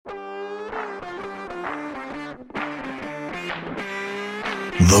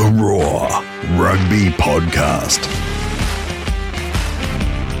The Raw Rugby Podcast.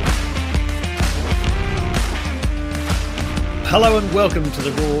 Hello and welcome to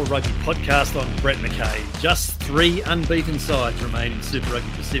the Raw Rugby Podcast. I'm Brett McKay. Just 3 unbeaten sides remain in Super Rugby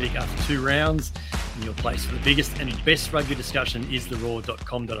Pacific after 2 rounds. And your place for the biggest and best rugby discussion is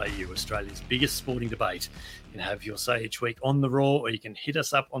theraw.com.au, Australia's biggest sporting debate. You can have your say each week on the Raw, or you can hit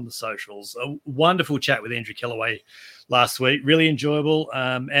us up on the socials. A wonderful chat with Andrew Kellaway last week, really enjoyable,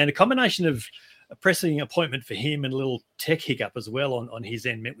 and a combination of a pressing appointment for him and a little tech hiccup as well on his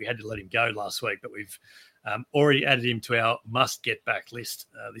end meant we had to let him go last week, but we've already added him to our must-get-back list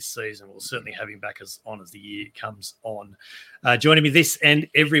this season. We'll certainly have him back as the year comes on. Joining me this and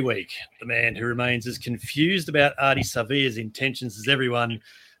every week, the man who remains as confused about Ardie Savea's intentions as everyone,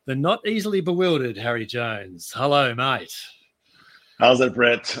 the not easily bewildered Harry Jones. Hello, mate. How's it,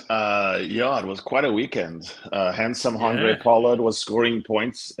 Brett? It was quite a weekend. Handsome Andre Pollard was scoring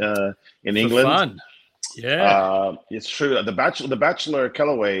points in England. Fun. Yeah, it's true. The Bachelor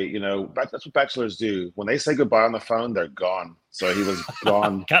Kellaway, that's what bachelors do. When they say goodbye on the phone, they're gone. So he was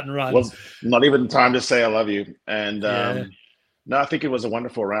gone. Cut and run. Was not even time to say I love you. And no, I think it was a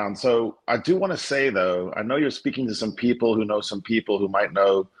wonderful round. So I do want to say, though, I know you're speaking to some people who know some people who might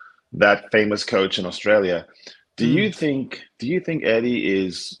know that famous coach in Australia. Do you think Eddie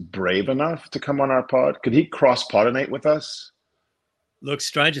is brave enough to come on our pod? Could he cross-pollinate with us? Look,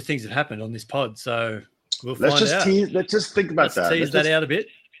 stranger things have happened on this pod, so we'll find out. Let's just think about that. Let's tease that out a bit.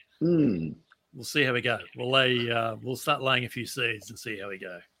 We'll see how we go. We'll start laying a few seeds and see how we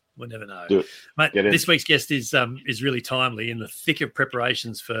go. We'll never know. Mate, this week's guest is really timely in the thick of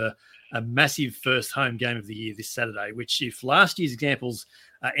preparations for a massive first home game of the year this Saturday, which if last year's examples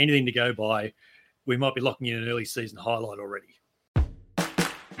are anything to go by, we might be locking in an early season highlight already.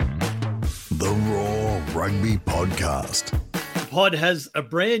 The Raw Rugby Podcast. The pod has a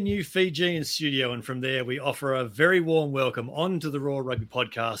brand new Fijian studio, and from there we offer a very warm welcome onto the Raw Rugby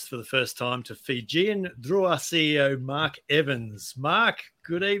Podcast for the first time to Fijian Drua CEO Mark Evans. Mark,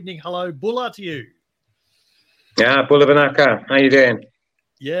 good evening. Hello. Bula to you. Yeah, Bula Banaka. How you doing?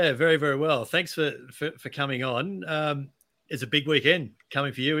 Yeah, very, very well. Thanks for coming on. It's a big weekend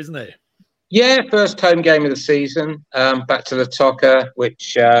coming for you, isn't there? Yeah, first home game of the season, back to the Toka,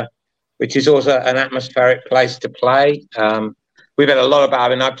 which is also an atmospheric place to play. We've had a lot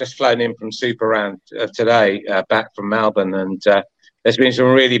about it. I've just flown in from Super Round today, back from Melbourne, and there's been some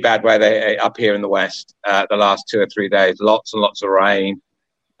really bad weather up here in the West the last 2 or 3 days. Lots and lots of rain,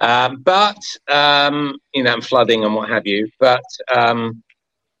 and flooding and what have you. But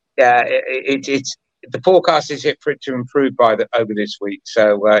it's the forecast is for it to improve over this week.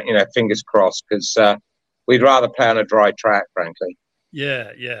 So, fingers crossed, because we'd rather play on a dry track, frankly.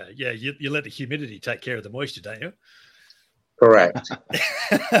 Yeah. You let the humidity take care of the moisture, don't you? Correct.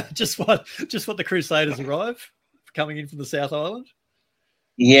 just what the Crusaders arrive coming in from the South Island.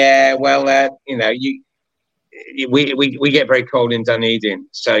 Yeah, well, we get very cold in Dunedin,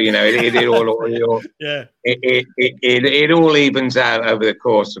 so it all evens out over the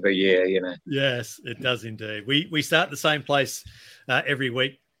course of a year. Yes, it does indeed. We start the same place every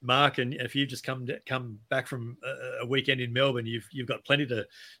week, Mark, and if you just come back from a weekend in Melbourne, you've got plenty to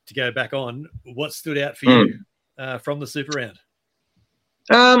go back on. What stood out for you from the Super Round?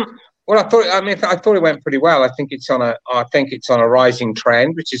 Well, I thought it went pretty well. I think it's on a rising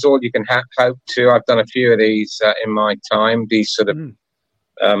trend, which is all you can hope to. I've done a few of these in my time. These sort of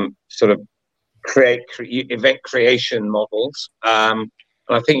event creation models, and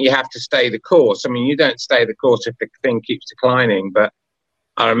I think you have to stay the course. I mean, you don't stay the course if the thing keeps declining. But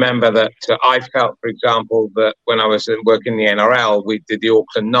I remember that I felt, for example, that when I was working in the NRL, we did the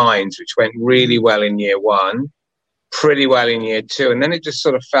Auckland Nines, which went really well in year 1. Pretty well in year 2, and then it just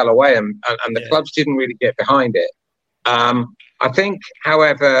sort of fell away, and the clubs didn't really get behind it. I think,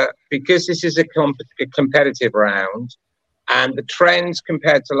 however, because this is a competitive round, and the trends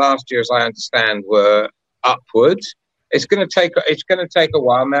compared to last year, as I understand, were upward, it's going to take a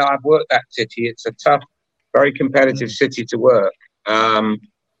while. Now, I've worked that city; it's a tough, very competitive city to work.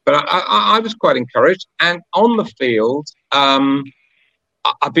 But I was quite encouraged, and on the field, I've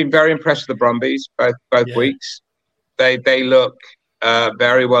been very impressed with the Brumbies both weeks. They look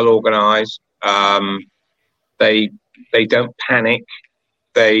very well organised. They don't panic.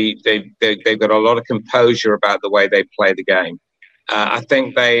 They've got a lot of composure about the way they play the game. I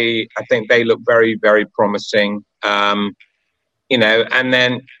think they look very, very promising. And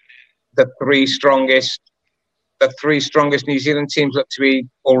then the three strongest New Zealand teams look to be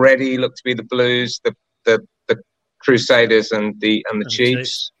the Blues, the Crusaders, and the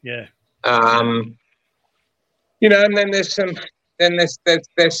Chiefs. Yeah. And then there's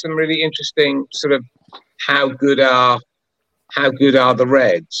there's some really interesting sort of how good are the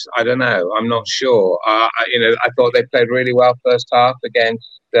Reds? I don't know. I'm not sure. I thought they played really well first half against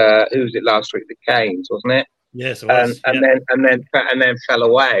who was it last week? The Canes, wasn't it? Yes, it was. And then fell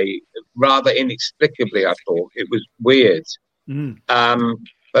away rather inexplicably. I thought it was weird.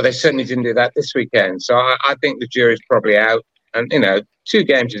 But they certainly didn't do that this weekend. So I think the jury's probably out. And 2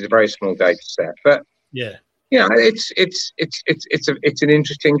 games is a very small data set. But it's an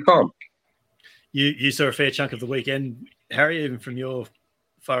interesting comp. You saw a fair chunk of the weekend, Harry, even from your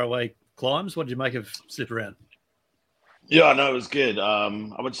faraway climbs. What did you make of Super Round? Yeah, no, it was good. I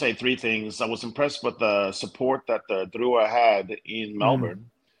would say 3 things. I was impressed with the support that the Drua had in Melbourne.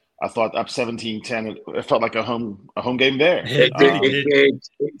 I thought up 17-10, it felt like a home game there. It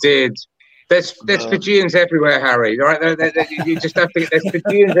did. There's Fijians everywhere, Harry. Right? You just have to. There's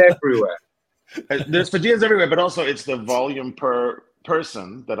Fijians everywhere. There's Fijians everywhere, but also it's the volume per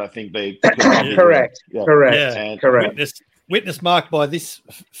person that I think they correct. Witness marked by this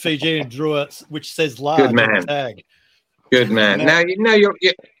Fijian Drua, which says large on the tag. Good man. Now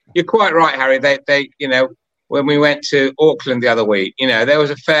you're quite right, Harry. They when we went to Auckland the other week, there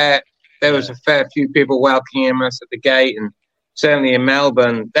was a fair few people welcoming us at the gate, and certainly in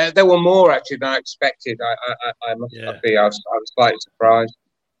Melbourne there were more actually than I expected. I must be. I was slightly surprised.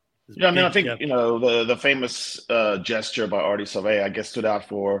 Yeah, I mean, I think the famous gesture by Artie Sauvé, I guess, stood out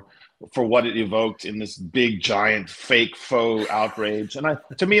for what it evoked in this big, giant, fake, faux outrage. And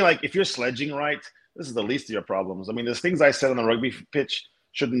to me, like, if you're sledging right, this is the least of your problems. I mean, there's things I said on the rugby pitch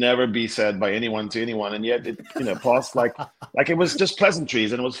should never be said by anyone to anyone, and yet it, plus like it was just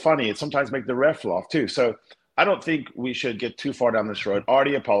pleasantries and it was funny. It sometimes make the ref laugh too. So I don't think we should get too far down this road.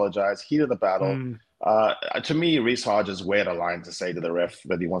 Artie apologized, heat of the battle. To me, Reece Hodges way out of line to say to the ref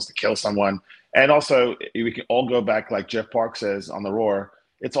that he wants to kill someone. And also, we can all go back, like Jeff Park says on the Roar,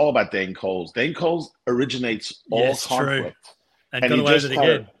 it's all about Dane Coles. Dane Coles originates all conflict. True. And got away with it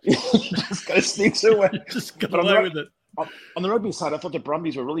again. Just kind of sneaks away. Just got away with it. On the rugby side, I thought the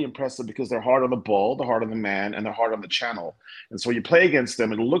Brumbies were really impressive because they're hard on the ball, they're hard on the man, and they're hard on the channel. And so when you play against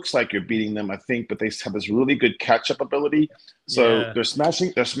them, it looks like you're beating them, I think, but they have this really good catch-up ability. So they're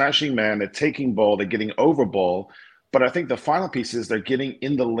smashing man, they're taking ball, they're getting over ball. But I think the final piece is they're getting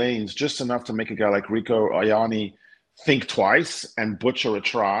in the lanes just enough to make a guy like Rico Ayani think twice and butcher a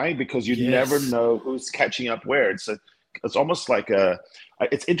try, because you never know who's catching up where. It's almost like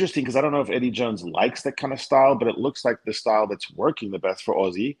it's interesting because I don't know if Eddie Jones likes that kind of style, but it looks like the style that's working the best for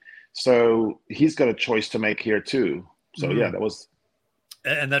Aussie. So he's got a choice to make here too. So that was,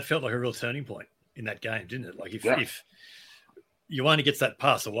 and that felt like a real turning point in that game, didn't it? Like if Ioane gets that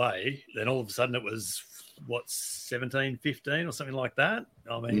pass away, then all of a sudden it was 17-15 or something like that.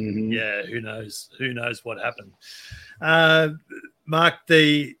 I mean, who knows what happened. Mark,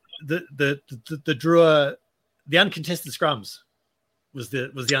 the Drua, the uncontested scrums was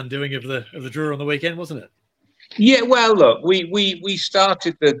the undoing of the Drua on the weekend, wasn't it? Yeah, well, look, we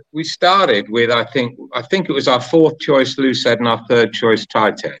started with I think it was our 4th choice loose head and our 3rd choice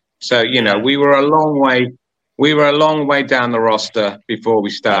tight head. So we were a long way down the roster before we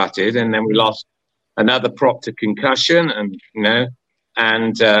started, and then we lost another prop to concussion, and it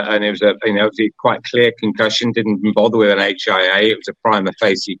was a quite clear concussion. Didn't even bother with an HIA. It was a prima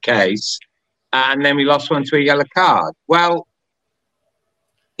facie case, and then we lost one to a yellow card. Well,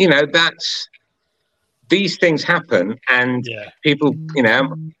 these things happen, and people,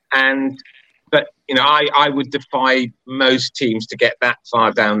 but I would defy most teams to get that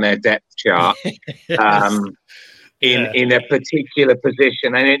far down their depth chart in a particular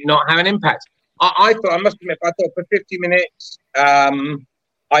position and it not have an impact. I must admit, I thought for 50 minutes,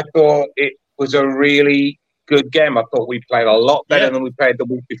 I thought it was a really good game. I thought we played a lot better than we played the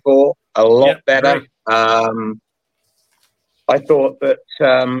week before. A lot better. Right. I thought that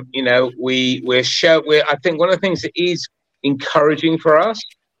I think one of the things that is encouraging for us,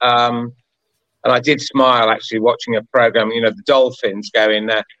 and I did smile actually watching a program. The Dolphins going,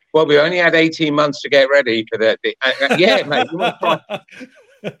 well, we only had 18 months to get ready for mate.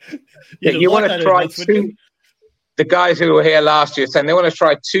 You want to try two. The guys who were here last year saying they want to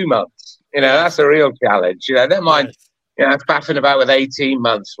try 2 months. That's a real challenge. Don't mind. Faffing about with 18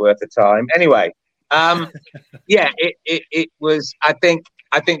 months worth of time. Anyway. It was. I think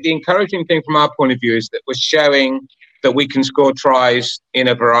the encouraging thing from our point of view is that we're showing that we can score tries in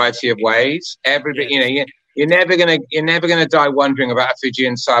a variety of ways. Everybody, you're never gonna die wondering about a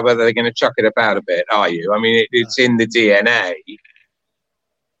Fijian side whether they're gonna chuck it about a bit, are you? I mean, it's in the DNA.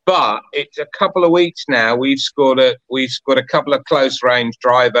 But it's a couple of weeks now. We've scored a couple of close range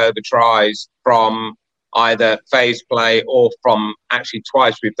drive over tries from either phase play or from actually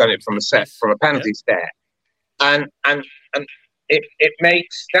twice we've done it from a penalty stare, and it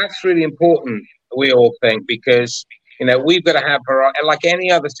makes that's really important. We all think because we've got to have like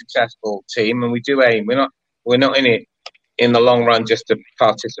any other successful team, and we do aim. We're not in it in the long run just to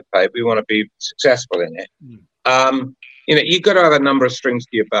participate. We want to be successful in it. You've got to have a number of strings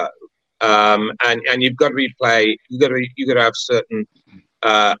to your bow, and you've got to replay. You've got to have certain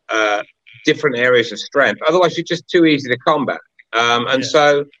different areas of strength. Otherwise, you're just too easy to combat.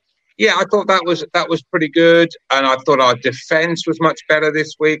 So, I thought that was pretty good, and I thought our defence was much better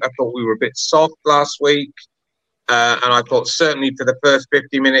this week. I thought we were a bit soft last week, and I thought certainly for the first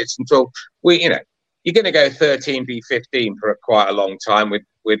 50 minutes until you're going to go 13v15 for quite a long time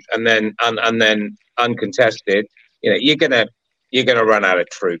with and then uncontested. You're going to run out of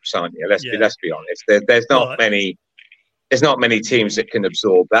troops, aren't you? Let's be honest. There's not many teams that can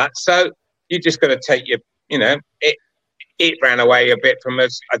absorb that. So you just got to take it ran away a bit from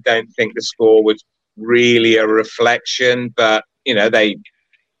us. I don't think the score was really a reflection, but they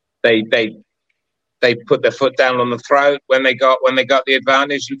put their foot down on the throat when they got the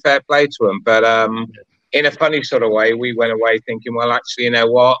advantage, and fair play to them. But in a funny sort of way, we went away thinking, well, actually, you know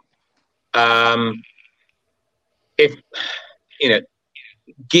what? If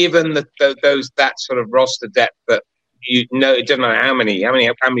given that sort of roster depth that it doesn't matter how many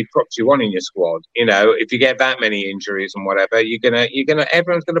props you want in your squad. If you get that many injuries and whatever,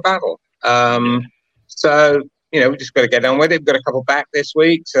 everyone's gonna battle. So we just got to get on with it. We've got a couple back this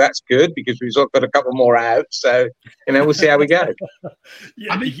week, so that's good because we've got a couple more out. So we'll see how we go.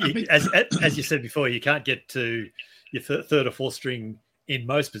 As you said before, you can't get to your third or fourth string in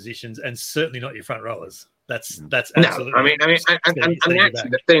most positions, and certainly not your front rowers. That's absolutely. No, I mean, actually,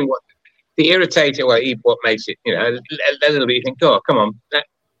 the thing the irritating what makes it a little bit. You think, oh, come on,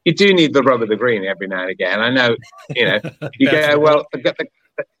 you do need the rub of the green every now and again. I know, you go well.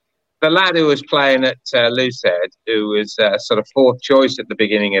 The lad who was playing at Lucerne, who was sort of fourth choice at the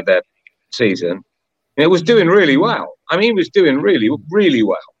beginning of the season, was doing really well. I mean, he was doing really, really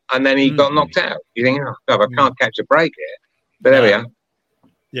well, and then he got knocked out. You think, oh God, I can't catch a break here. But there we are.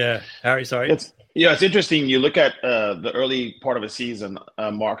 Yeah, Harry, sorry. It's interesting. You look at the early part of a season,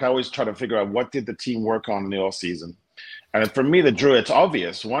 Mark. I always try to figure out what did the team work on in the off season, and for me, it's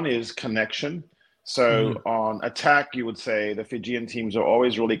obvious. One is connection. So on attack, you would say the Fijian teams are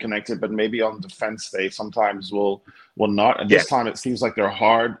always really connected, but maybe on defense, they sometimes will not. And this time, it seems like they're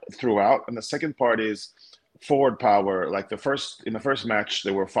hard throughout. And the second part is forward power. Like in the first match,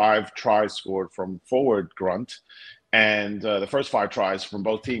 there were 5 tries scored from forward grunt. And the first 5 tries from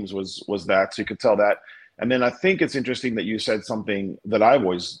both teams was that. So you could tell that. And then I think it's interesting that you said something that I've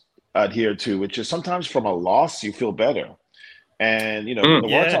always adhered to, which is sometimes from a loss, you feel better. And, the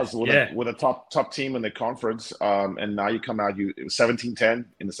Waratahs with a top team in the conference, and now you come out, it was 17-10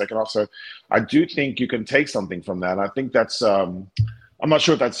 in the second half. So I do think you can take something from that. And I think that's I'm not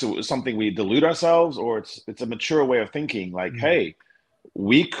sure if that's something we delude ourselves or it's a mature way of thinking. Like, hey,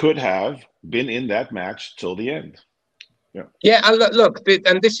 we could have been in that match till the end. Yeah, and look,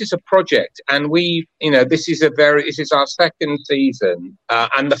 and this is a project, and this is our second season,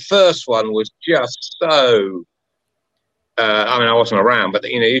 and the first one was just so. I wasn't around, but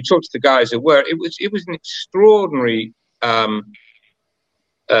you talk to the guys who were. It was an extraordinary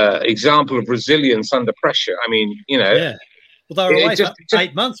example of resilience under pressure. I mean, Yeah. Well, they were away for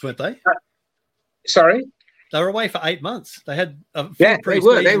 8 months, weren't they? Sorry, they were away for 8 months. They had they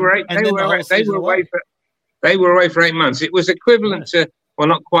were. They were away for 8 months. It was equivalent to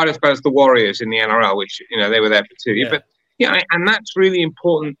not quite as bad as the Warriors in the NRL, which they were there for 2 years. But and that's really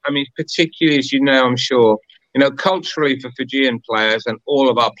important. I mean, particularly as I'm sure. Culturally for Fijian players, and all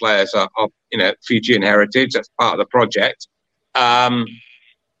of our players are of Fijian heritage. That's part of the project.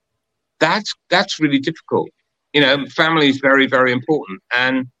 That's really difficult. Family is very, very important,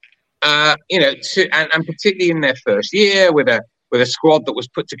 and and particularly in their first year with a squad that was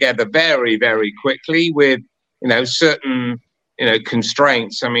put together very, very quickly with certain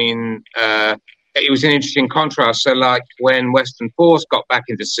constraints. I mean, it was an interesting contrast. So, like when Western Force got back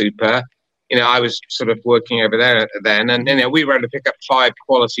into Super. I was sort of working over there then, and we were able to pick up 5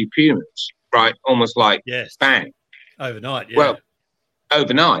 quality Pumas, right? Almost like bang, overnight. Yeah. Well,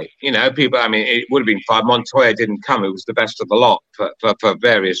 overnight, people. I mean, it would have been 5 months. Montoya didn't come; it was the best of the lot for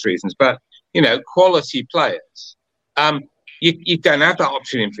various reasons. But quality players. You don't have that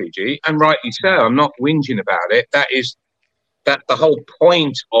option in Fiji, and rightly so. I'm not whinging about it. That the whole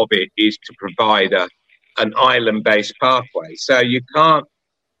point of it is to provide an island-based pathway. So you can't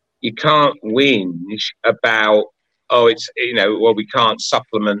whinge about we can't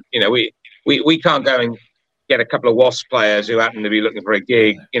supplement. we can't go and get a couple of Wasps players who happen to be looking for a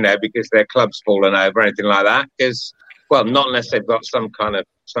gig, because their club's fallen over or anything like that. Because, well, not unless they've got some kind of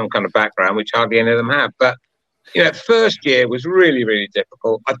background, which hardly any of them have. But first year was really, really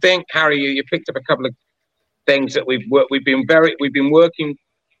difficult. I think, Harry, you picked up a couple of things that we've been working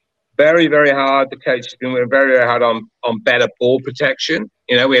very, very hard. The coach has been working very, very hard on better ball protection.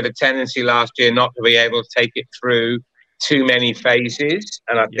 We had a tendency last year not to be able to take it through too many phases,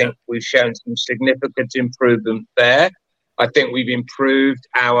 and I think we've shown some significant improvement there. I think we've improved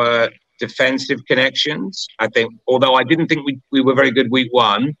our defensive connections. I think, although I didn't think we were very good week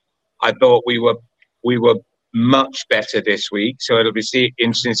one, I thought we were much better this week. So it'll be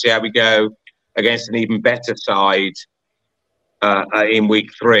interesting to see how we go against an even better side in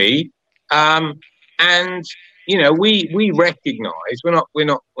week 3. And we recognise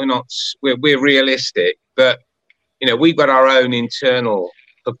we're realistic, but we've got our own internal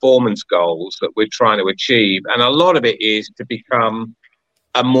performance goals that we're trying to achieve, and a lot of it is to become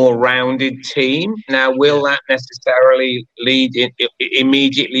a more rounded team. Now, will that necessarily lead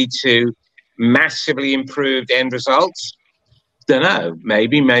immediately to massively improved end results? Don't know.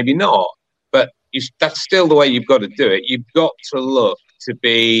 Maybe not. But that's still the way you've got to do it. You've got to look to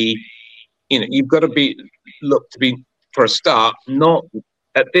be, for a start, not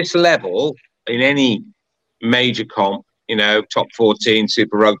at this level in any major comp, top 14,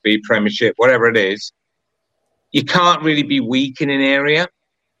 Super Rugby, Premiership, whatever it is. You can't really be weak in an area.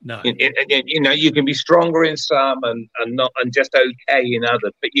 No. You can be stronger in some and just okay in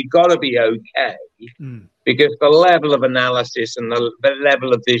others, but you got to be okay because the level of analysis and the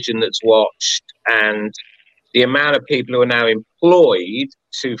level of vision that's watched and the amount of people who are now employed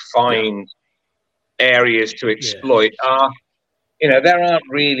to find areas to exploit are, there aren't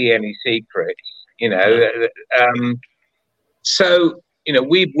really any secrets, So,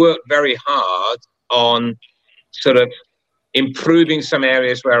 we've worked very hard on sort of improving some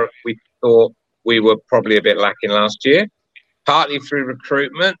areas where we thought we were probably a bit lacking last year, partly through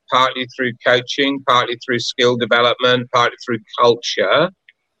recruitment, partly through coaching, partly through skill development, partly through culture.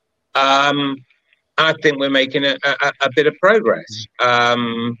 I think we're making a bit of progress.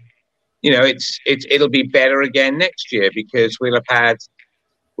 It'll be better again next year because we'll have had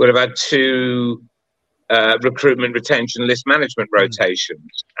 2 recruitment, retention, list management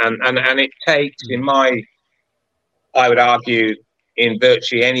rotations, and it takes, I would argue, in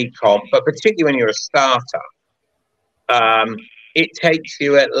virtually any comp, but particularly when you're a starter, it takes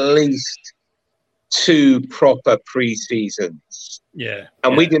you at least 2 proper pre-seasons.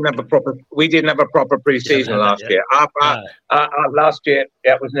 We didn't have a proper pre-season last year. Last year,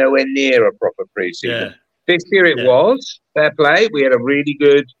 that was nowhere near a proper pre-season. This year it was. Fair play. We had a really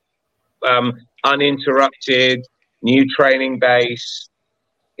good, uninterrupted new training base.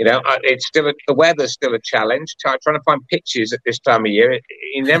 It's still the weather's still a challenge. Trying to find pitches at this time of year.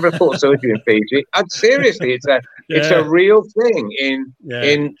 You never thought so in Fiji. Seriously, it's a real thing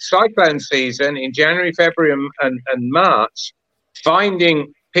in cyclone season in January, February, and March.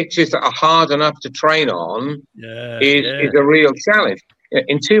 Finding pitches that are hard enough to train on is a real challenge.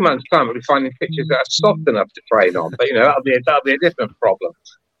 In 2 months' time, we'll be finding pitches that are soft enough to train on. But that'll be a different problem.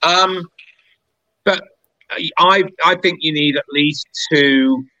 But I think you need at least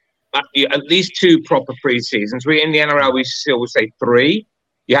 2 proper pre-seasons. We in the NRL we still would say 3.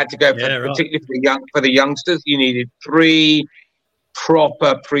 You had to go particularly for the youngsters. You needed 3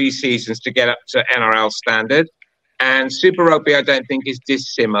 proper pre-seasons to get up to NRL standard. And Super Rugby, I don't think, is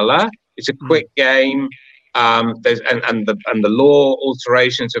dissimilar. It's a quick game. The law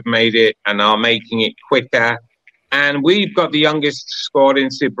alterations have made it and are making it quicker. And we've got the youngest squad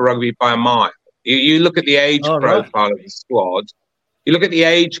in Super Rugby by a mile. You look at the age profile of the squad. You look at the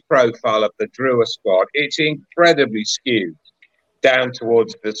age profile of the Drua squad. It's incredibly skewed down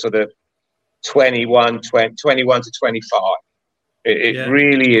towards the sort of 21 to 25. It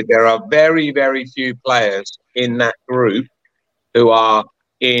really is. There are very, very few players in that group who are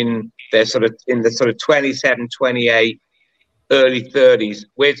in the 27, 28, early 30s,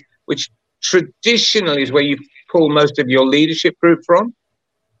 which traditionally is where you pull most of your leadership group from.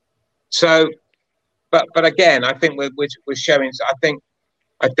 So, but again, I think we're showing.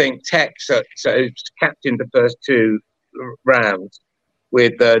 I think Tex, who's captained the first 2 rounds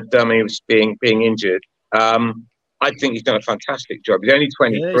with Dummy being injured. I think he's done a fantastic job. He's only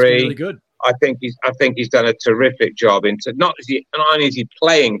 23. He's really good. I think he's done a terrific job. Not only is he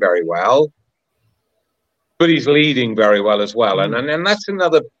playing very well, but he's leading very well as well. And that's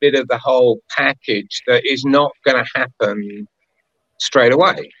another bit of the whole package that is not going to happen straight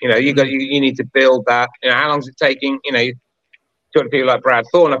away. You need to build that. How long is it taking? sort of people like Brad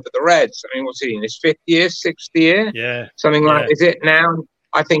Thorne up at the Reds. I mean, what's he in his 5th year, 6th year? Yeah. Something like, is it now?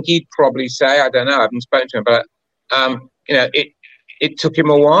 I think he'd probably say, I don't know, I haven't spoken to him, but, it took him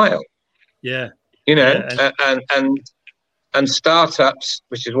a while. Yeah. And startups,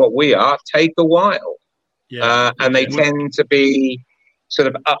 which is what we are, take a while. Yeah. And they tend to be sort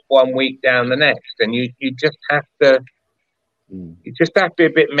of up one week, down the next. And you just have to be a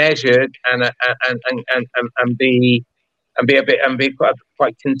bit measured and be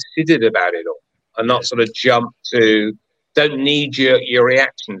quite considered about it all, and not sort of jump to. Don't need your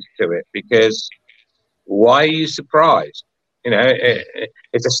reactions to it, because why are you surprised?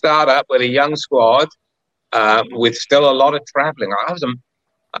 It's a startup with a young squad with still a lot of travelling.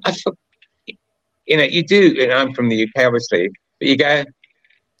 You do. I'm from the UK, obviously, but you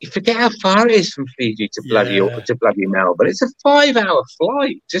forget how far it is from Fiji to bloody Melbourne. It's a 5-hour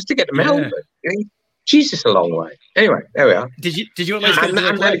flight just to get to Melbourne. Jesus, a long way. Anyway, there we are. Did you at least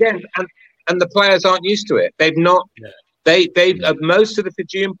and the players aren't used to it. They've not. They most of the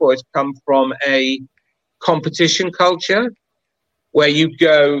Fijian boys come from a competition culture where you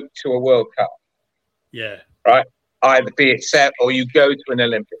go to a World Cup. Yeah. Right. Either be it set, or you go to an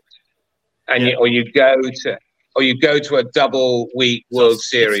Olympics, and you go to a double week World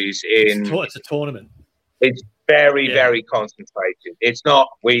Series It's a tournament. It's very, very concentrated. It's not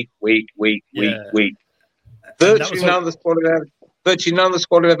week. Virtually none of the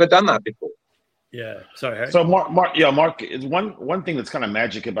squad have ever done that before. Yeah. Sorry, Harry. So Mark, is one thing that's kind of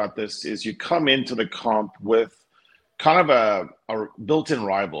magic about this is you come into the comp with kind of a built-in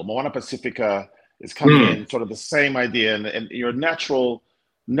rival. Moana Pacifica is coming in sort of the same idea, and you're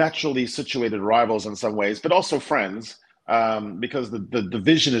naturally situated rivals in some ways, but also friends, because the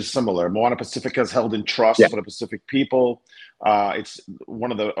vision is similar. Moana Pacifica is held in trust for the Pacific people. It's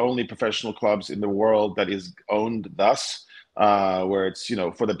one of the only professional clubs in the world that is owned thus, where it's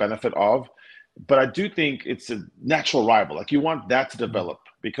for the benefit of. But I do think it's a natural rival. Like, you want that to develop,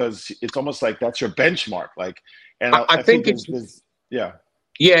 because it's almost like that's your benchmark. Like, and I think it's yeah.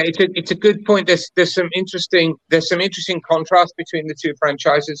 Yeah, it's a good point. There's some interesting contrast between the two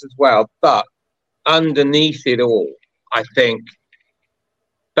franchises as well. But underneath it all, I think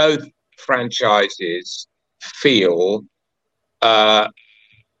both franchises feel that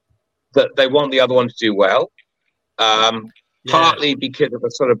they want the other one to do well. Partly because of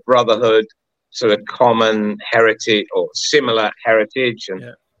a sort of brotherhood, sort of common heritage or similar heritage, and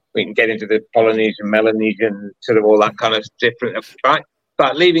we can get into the Polynesian, Melanesian, sort of all that kind of different, right?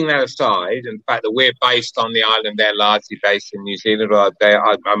 But leaving that aside, and the fact that we're based on the island, they're largely based in New Zealand. I'm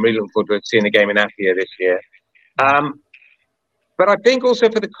really looking forward to seeing a game in Apia this year. But I think also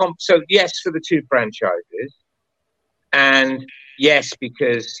for the comp, so yes, for the two franchises, and yes,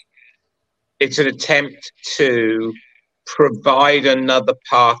 because it's an attempt to provide another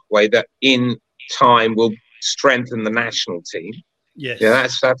pathway that in time will strengthen the national team. Yes.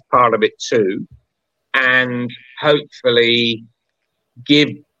 That's part of it too. And hopefully give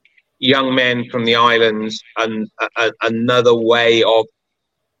young men from the islands another way of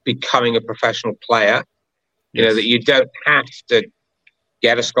becoming a professional player. That you don't have to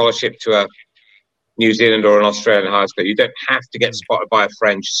get a scholarship to a New Zealand or an Australian high school. You don't have to get spotted by a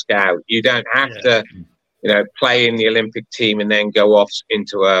French scout. You don't have to play in the Olympic team and then go off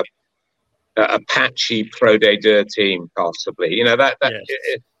into a patchy Pro Day Deux team, possibly.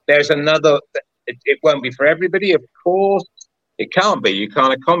 There's another. It won't be for everybody, of course. It can't be. You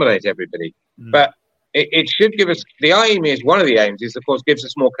can't accommodate everybody. But it should give us. The aim is one of the aims is, of course, gives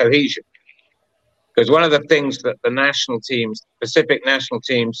us more cohesion. Because one of the things that the national teams, Pacific national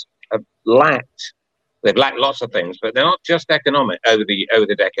teams, have lacked. They've lacked lots of things, but they're not just economic over the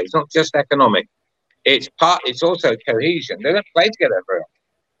decades. It's not just economic. It's also cohesion. They don't play together very often.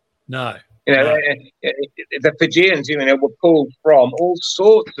 No. The Fijians, were pulled from all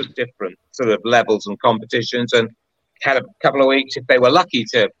sorts of different sort of levels and competitions, and had a couple of weeks, if they were lucky,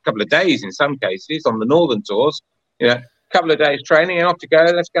 to a couple of days in some cases on the northern tours. A couple of days training and off to go.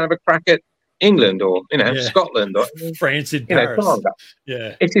 Let's go have a crack at England or Scotland or France in Paris. Come on,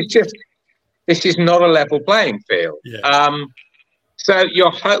 this is not a level playing field. So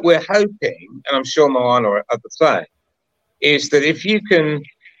we're hoping, and I'm sure Moana are the same, is that if you can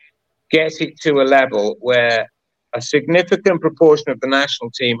get it to a level where a significant proportion of the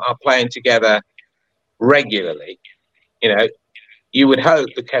national team are playing together regularly, you would hope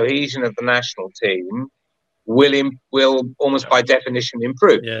the cohesion of the national team will almost by definition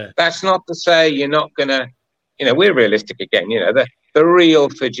improve. That's not to say you're not going to, we're realistic again. The real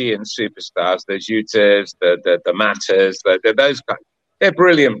Fijian superstars, the Jutas, the Matas, those guys, they're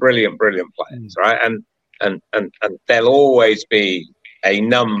brilliant players, right? there'll always be a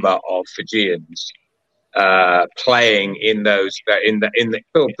number of Fijians playing in those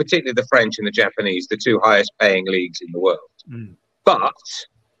well, particularly the French and the Japanese, the two highest paying leagues in the world. But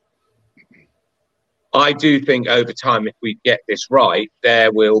I do think over time, if we get this right,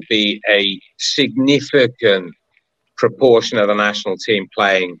 there will be a significant proportion of the national team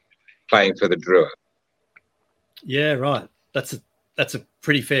playing for the Drua. Yeah, right. That's a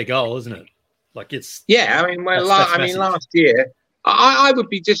pretty fair goal, isn't it? Like it's last year I would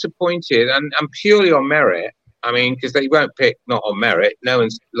be disappointed and purely on merit. I mean, because they won't pick not on merit. No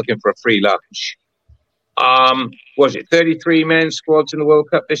one's looking for a free lunch. Was it 33 men squads in the World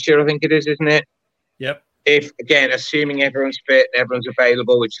Cup this year? I think it is, isn't it? Yep. If, again, assuming everyone's fit and everyone's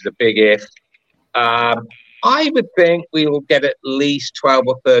available, which is a big if, I would think we will get at least 12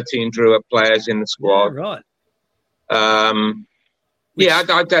 or 13 Drua players in the squad. Yeah, right.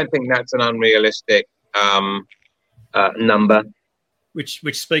 I don't think that's an unrealistic number. Which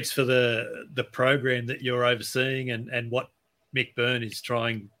speaks for the program that you're overseeing and what Mick Byrne is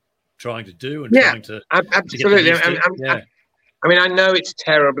trying to do and trying to absolutely. I mean, I know it's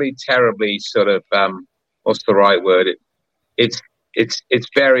terribly sort of what's the right word? It's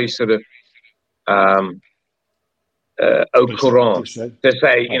very sort of au courant to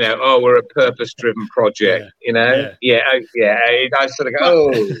say, we're a purpose-driven project. I sort of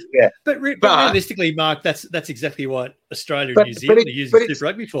go, But realistically, Mark, that's exactly what Australia and New Zealand are using Super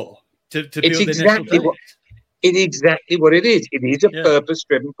Rugby for to build their national teams. It's exactly what it is. It is a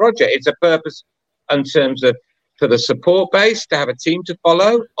purpose-driven project. It's a purpose in terms of for the support base to have a team to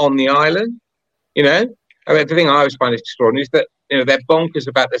follow on the island. I mean, the thing I always find extraordinary is that they're bonkers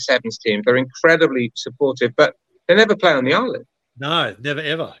about their sevens teams. They're incredibly supportive, but they never play on the island. No, never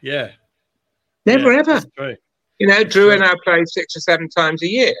ever. Yeah, never ever. That's true. Drua now plays 6 or 7 times a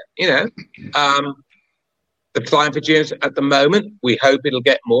year. The flying Fijians at the moment, we hope it'll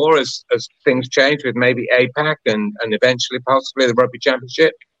get more as things change with maybe APAC and eventually possibly the Rugby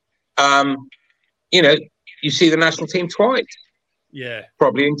Championship. You see the national team twice. Yeah.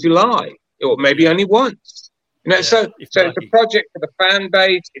 Probably in July or maybe only once. So it's a project for the fan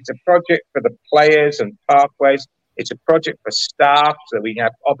base. It's a project for the players and pathways. It's a project for staff so we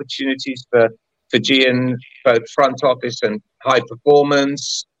have opportunities for Fijian, both front office and high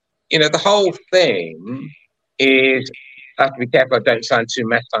performance. The whole thing is, I have to be careful I don't sound too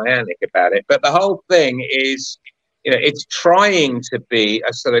messianic about it, but the whole thing is, it's trying to be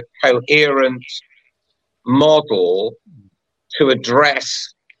a sort of coherent model to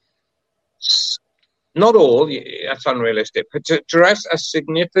address, not all, that's unrealistic, but to address a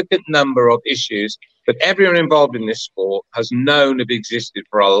significant number of issues that everyone involved in this sport has known have existed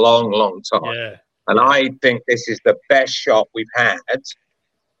for a long, long time. Yeah. And I think this is the best shot we've had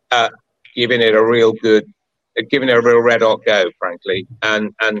at giving it a real red hot go, frankly,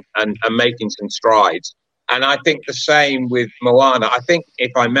 and making some strides. And I think the same with Moana. I think,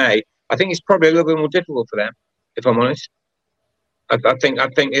 if I may, it's probably a little bit more difficult for them, if I'm honest. I think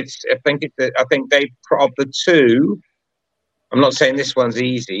they, of the two, I'm not saying this one's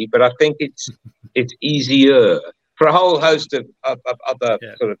easy, but I think it's easier for a whole host of other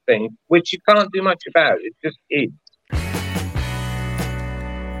sort of things, which you can't do much about. It just is.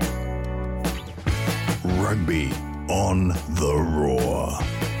 Rugby on the Roar.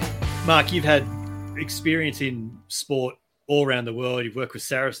 Mark, you've had experience in sport all around the world. You've worked with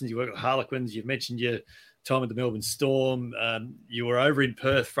Saracens, you worked with Harlequins, you've mentioned your time at the Melbourne Storm. You were over in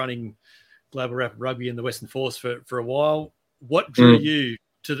Perth fronting Global Rapid Rugby in the Western Force for a while. What drew you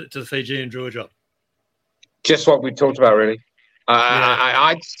to the Fijian Drua job? Just what we talked about, really.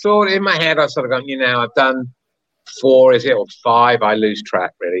 I thought in my head, I sort of gone, I've done 4, is it, or 5? I lose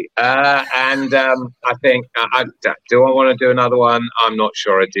track, really. I think, do I want to do another one? I'm not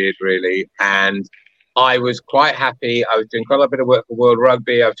sure I did, really. And I was quite happy. I was doing quite a bit of work for World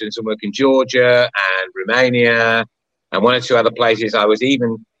Rugby. I was doing some work in Georgia and Romania and 1 or 2 other places. I was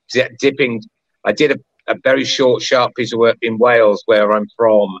even dipping. I did a very short, sharp piece of work in Wales, where I'm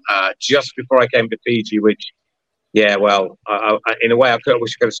from, just before I came to Fiji, which, in a way, I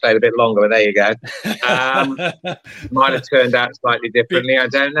wish I could have stayed a bit longer, but there you go. Might have turned out slightly differently. I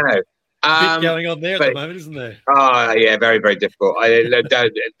don't know. Bit going on there at the moment, isn't there? Oh, yeah, very, very difficult.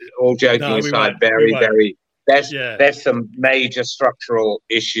 All joking aside, very. There's some major structural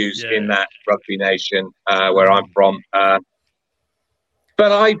issues in that rugby nation where I'm from.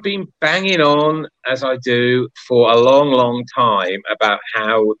 But I've been banging on, as I do, for a long, long time about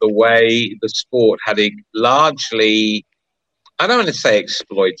how the way the sport had largely, I don't want to say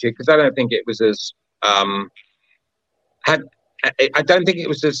exploited, because I don't think it was as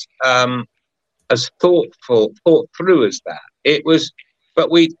as thought through as that. It was, but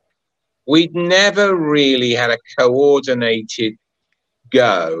we'd never really had a coordinated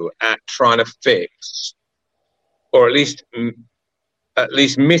go at trying to fix, or at least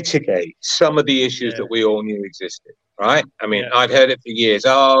mitigate some of the issues that we all knew existed. Right? I mean, I'd heard it for years.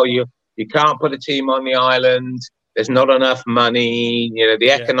 Oh, you can't put a team on the island. There's not enough money. You know,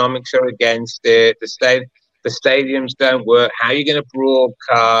 the economics are against it. The stadiums don't work. How are you going to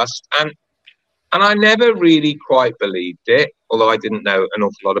broadcast? And I never really quite believed it, although I didn't know an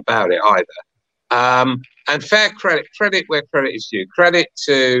awful lot about it either. And fair credit where credit is due. Credit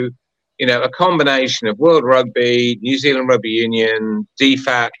to, you know, a combination of World Rugby, New Zealand Rugby Union,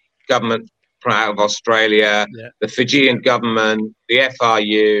 DFAT government out of Australia, the Fijian government, the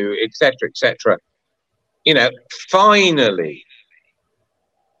FRU, etc. You know, finally,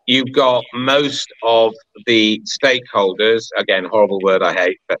 you've got most of the stakeholders, again, horrible word I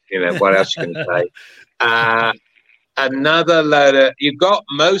hate, but, you know, what else you can say? You've got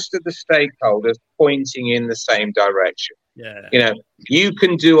most of the stakeholders pointing in the same direction. Yeah. You know, you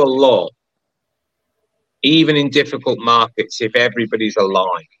can do a lot, even in difficult markets, if everybody's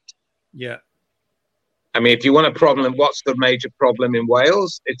aligned. Yeah. I mean, if you want a problem, what's the major problem in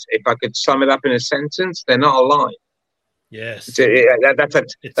Wales? It's, if I could sum it up in a sentence, they're not aligned. Yes.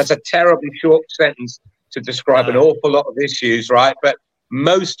 That's a terribly short sentence to describe an awful lot of issues, right? But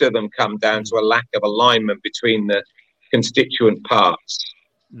most of them come down to a lack of alignment between the constituent parts.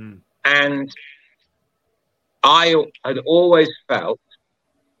 And I had always felt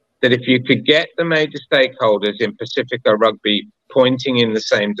that if you could get the major stakeholders in Pacifica Rugby pointing in the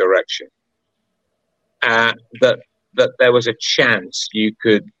same direction, that there was a chance you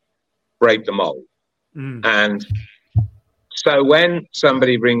could break the mold. And so when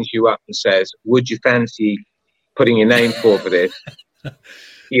somebody rings you up and says, would you fancy putting your name forward for this?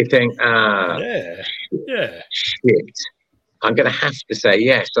 You think, shit, I'm going to have to say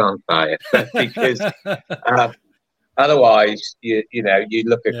yes, aren't I? Because otherwise, you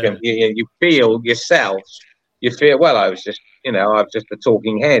look at them, you feel yourself, well, I was just a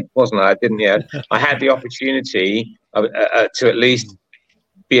talking head, wasn't I? I didn't, I had the opportunity to at least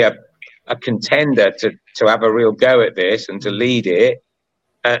be a contender to have a real go at this and to lead it,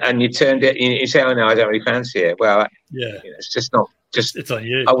 and you turned it. You say, "Oh no, I don't really fancy it." Well, it's just not. It's on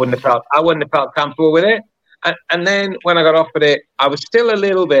you. I wouldn't have felt comfortable with it. And then when I got offered it, I was still a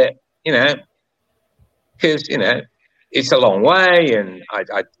little bit, because it's a long way, and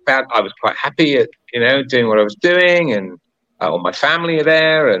I felt I was quite happy at doing what I was doing, and all my family are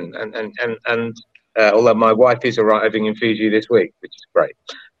there, and although my wife is arriving in Fiji this week, which is great.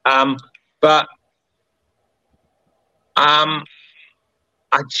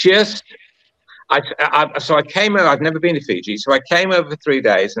 So I came over. I've never been to Fiji, so I came over for 3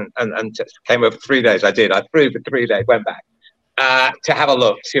 days, and came over for 3 days. I did. I flew for 3 days, went back to have a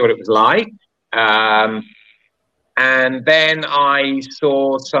look, see what it was like, and then I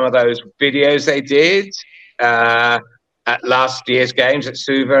saw some of those videos they did at last year's games at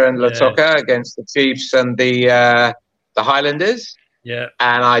Suva and Lautoka against the Chiefs and the Highlanders. Yeah,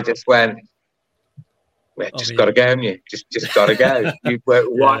 and I just went, just got to go, haven't you? Just got to go. You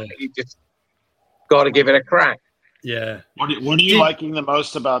just got to give it a crack. Yeah. What are you liking the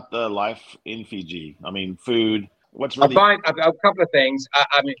most about the life in Fiji? I mean, food. What's really? I find a couple of things.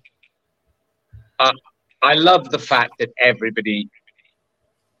 I love the fact that everybody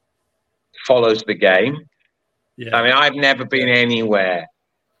follows the game. Yeah. I mean, I've never been anywhere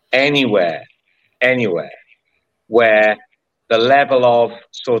where the level of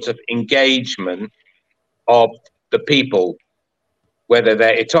sort of engagement of the people, whether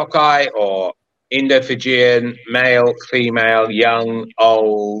they're Itokai or Indo-Fijian, male, female, young,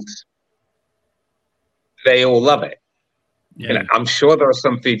 old, they all love it. Yeah. I'm sure there are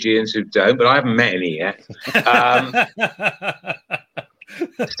some Fijians who don't, but I haven't met any yet.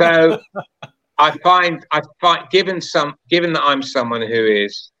 So I find, given that I'm someone who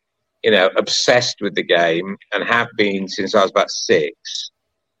is, obsessed with the game and have been since I was about 6,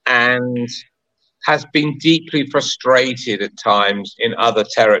 and has been deeply frustrated at times in other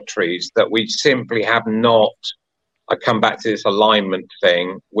territories that we simply have not. I come back to this alignment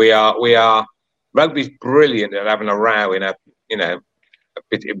thing. Rugby's brilliant at having a row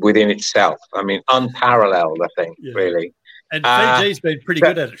within itself. I mean, unparalleled, I think, really. And Fiji's been pretty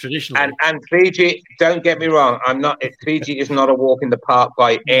good at it traditionally. And Fiji, don't get me wrong, Fiji is not a walk in the park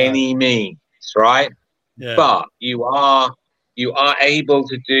by any means, right? Yeah. But you are able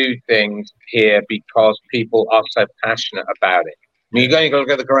to do things here because people are so passionate about it. I mean, you're going to look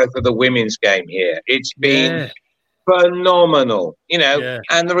at the growth of the women's game here. It's been phenomenal,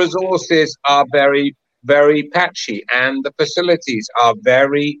 and the resources are very, very patchy, and the facilities are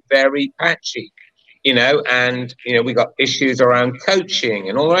very, very patchy, and, we got issues around coaching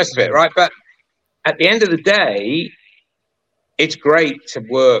and all the rest of it, right? But at the end of the day, it's great to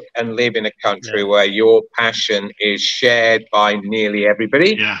work and live in a country where your passion is shared by nearly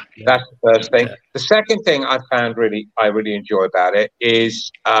everybody. Yeah. That's the first thing. The second thing I really enjoy about it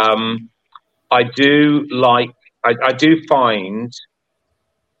is I do find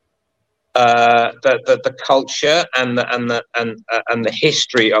the culture and the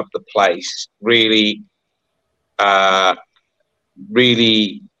history of the place really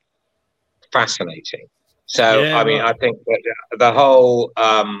really fascinating. So I think that the whole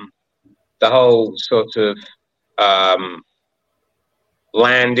sort of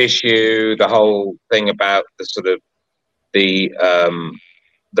land issue, the whole thing about the sort of the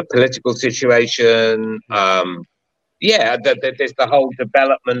political situation, there's the whole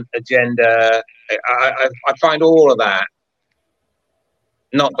development agenda. I find all of that.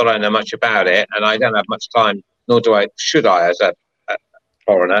 Not that I know much about it, and I don't have much time, nor should I as a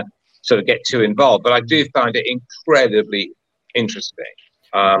foreigner, sort of get too involved, but I do find it incredibly interesting.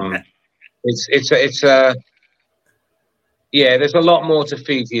 There's a lot more to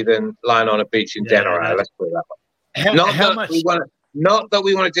Fiji than lying on a beach in Denarau. Let's put it that way. Not that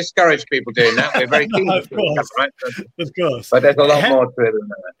we want to discourage people doing that. We're very keen. Of course. But there's a lot more to it than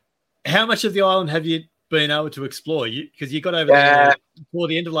that. How much of the island have you been able to explore? Because you got over there before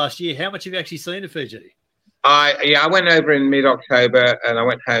the end of last year. How much have you actually seen of Fiji? I went over in mid-October and I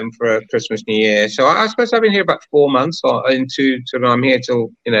went home for Christmas, New Year. So I suppose I've been here about 4 months I'm here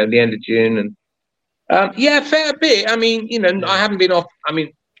till, the end of June. And fair bit. I mean, I haven't been off. I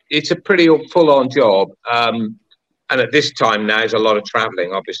mean, it's a pretty full-on job. And at this time now, there's a lot of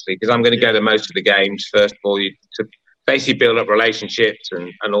traveling, obviously, because I'm going to go to most of the games. First of all, to basically build up relationships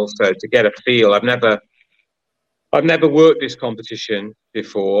and also to get a feel. I've never worked this competition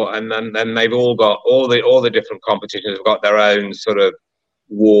before, and then they've all got all the different competitions have got their own sort of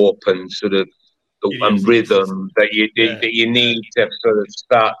warp and sort of rhythm that you need to sort of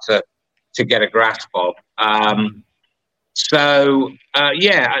start to get a grasp of. I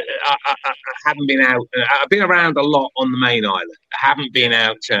haven't been out. I've been around a lot on the main island. I haven't been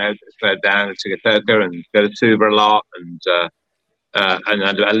out down to Gatoka and go to Suva a lot and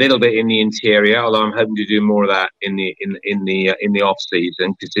a little bit in the interior, although I'm hoping to do more of that in the off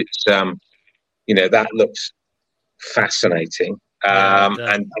season because it's that looks fascinating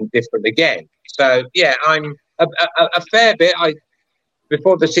and different again. So I'm a fair bit.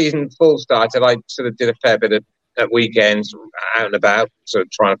 Before the season full started, I sort of did a fair bit at weekends out and about, sort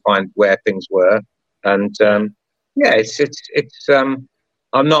of trying to find where things were, and it's.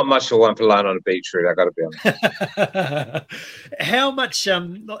 I'm not much for one for lying on a beach, really. I got to be honest. How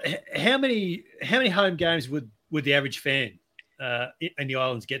many home games would the average fan in the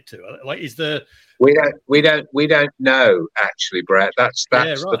islands get to? Like, we don't know actually, Brett. That's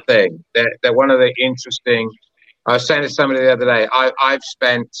the thing. They're one of the interesting. I was saying to somebody the other day. I've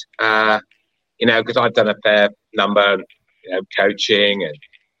spent because I've done a fair number, coaching and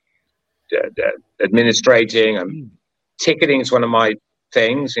administrating and ticketing is one of my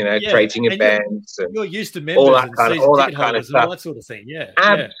things, creating events and you're used to all that kind of stuff, all that sort of thing.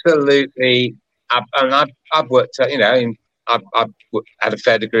 Absolutely. I've worked I've had a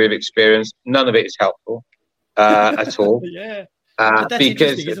fair degree of experience. None of it is helpful at all.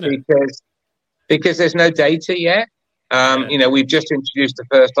 Because there's no data yet. We've just introduced the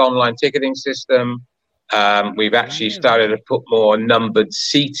first online ticketing system. We've actually started to put more numbered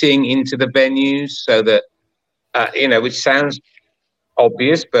seating into the venues so that which sounds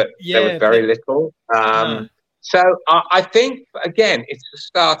obvious, but there was very little. So I think, again, it's a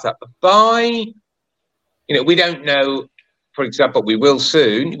startup. We don't know, for example, we will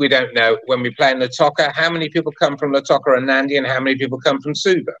soon. We don't know when we play in Lautoka, how many people come from Lautoka and Nandi and how many people come from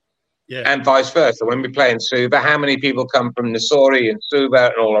Suva. And vice versa. When we play in Suva, how many people come from Nassori and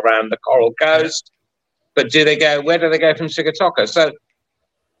Suva and all around the Coral Coast? But where do they go from Sigatoka? So,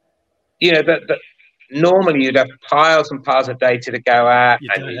 normally you'd have piles and piles of data to go at,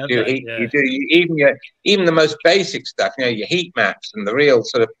 and even the most basic stuff, your heat maps and the real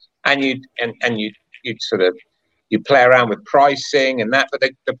sort of, and you'd sort of play around with pricing and that, but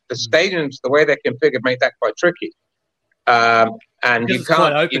the stadiums, the way they're configured, make that quite tricky. And you can't,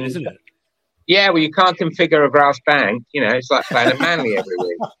 quite open, isn't it? Yeah, well, you can't configure a grass bank. It's like playing a Manly every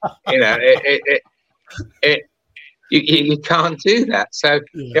week. You can't do that. So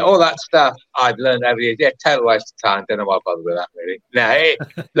all that stuff I've learned over the years. Yeah, total waste of time. Don't know why I bother with that really. No,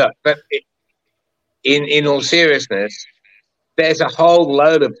 in all seriousness, there's a whole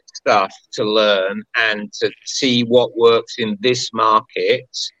load of stuff to learn and to see what works in this market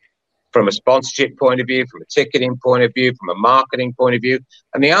from a sponsorship point of view, from a ticketing point of view, from a marketing point of view.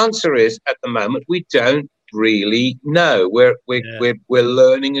 And the answer is, at the moment, we don't really know. We're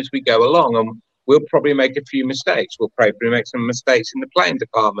learning as we go along, and we'll probably make a few mistakes. We'll probably make some mistakes in the playing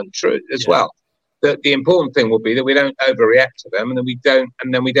department, as well. The important thing will be that we don't overreact to them, and then we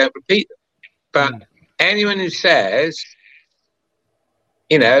don't repeat them. But anyone who says,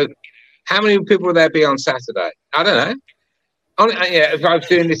 how many people will there be on Saturday? I don't know. If I was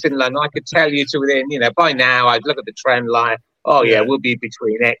doing this in London, I could tell you to within, by now, I'd look at the trend line. We'll be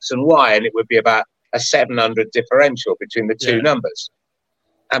between X and Y, and it would be about a 700 differential between the two numbers.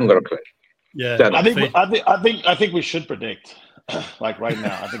 I haven't got a clue. Yeah, I think we should predict, like right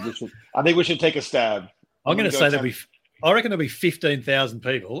now. I think we should take a stab. I'm going to say that I reckon there'll be 15,000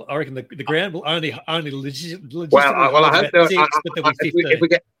 people. I reckon the ground will only legitimately. Well, I hope there'll be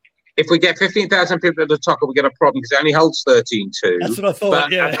 15. If we get 15,000 people at the top, we get a problem because it only holds 13.2. That's what I thought.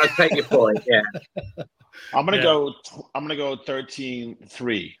 But I take your point. Yeah, I'm gonna go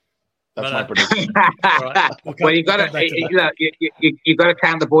 13.3. That's my prediction. Right. Well, you got to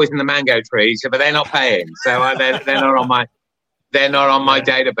count the boys in the mango trees, but they're not paying, so they're not on my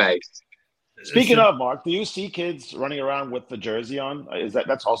database. Speaking of, Mark, do you see kids running around with the jersey on?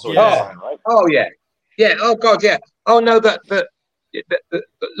 That's also a sign, right? Oh yeah. Oh God, yeah. Oh no,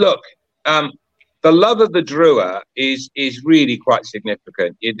 look, the love of the Drua is really quite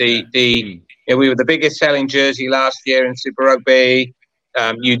significant. We were the biggest selling jersey last year in Super Rugby.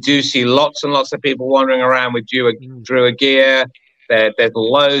 You do see lots and lots of people wandering around with Drua gear. There's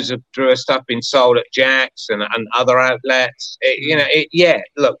loads of Drua stuff being sold at Jack's and other outlets.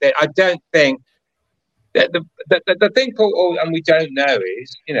 Look, I don't think that the thing, Paul, and we don't know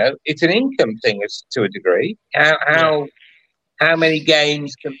is, it's an income thing to a degree. How many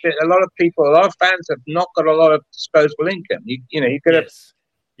games can fit? A lot of fans have not got a lot of disposable income. You could have.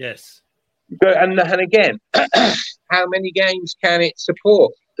 Yes. And again, how many games can it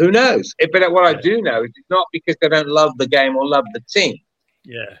support? Who knows? But what I do know is it's not because they don't love the game or love the team.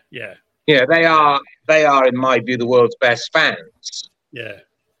 Yeah. They are, in my view, the world's best fans. Yeah.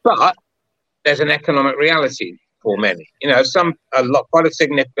 But there's an economic reality for many. Quite a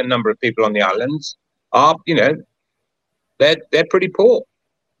significant number of people on the islands are, they're pretty poor.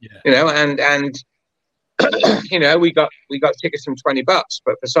 Yeah. And we got tickets from $20,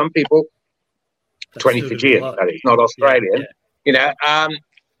 but for some people, that's 20 Fijian, that is, not Australian. Yeah.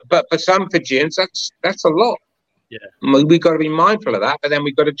 But for some Fijians, that's a lot. Yeah. We've got to be mindful of that, but then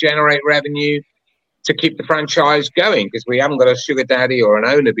we've got to generate revenue to keep the franchise going because we haven't got a sugar daddy or an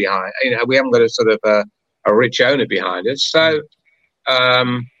owner behind. We haven't got a sort of a rich owner behind us. So,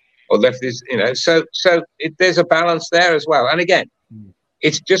 or left is, there's a balance there as well. And again,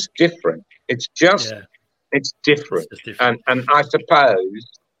 it's just different. It's different. It's different. And I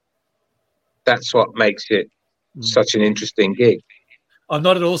suppose that's what makes it such an interesting gig. I'm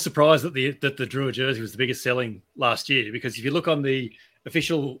not at all surprised that the Drua jersey was the biggest selling last year because if you look on the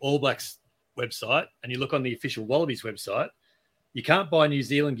official All Blacks website and you look on the official Wallabies website, you can't buy New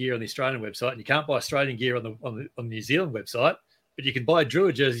Zealand gear on the Australian website and you can't buy Australian gear on the New Zealand website, but you can buy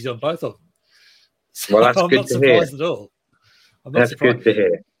Drua jerseys on both of them. So well, that's I'm good not to surprised hear. At all. I'm not that's surprised. Good to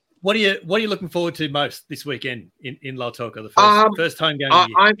hear. What are you looking forward to most this weekend in Lautoka, the first home game of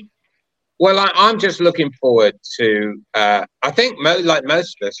the year? I'm just looking forward to. I think, like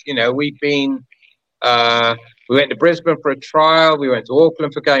most of us, we've been. We went to Brisbane for a trial. We went to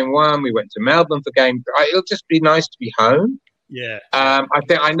Auckland for game one. We went to Melbourne for game. It'll just be nice to be home. Yeah. I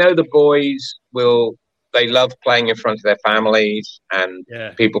know the boys will. They love playing in front of their families and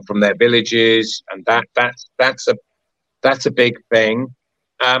people from their villages, and that's a big thing.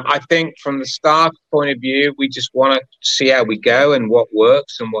 I think from the staff point of view, we just want to see how we go and what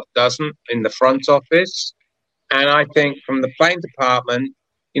works and what doesn't in the front office. And I think from the playing department,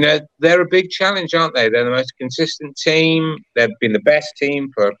 they're a big challenge, aren't they? They're the most consistent team. They've been the best team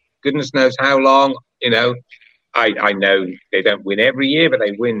for goodness knows how long. I know they don't win every year, but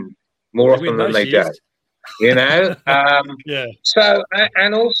they win more often than they don't. So,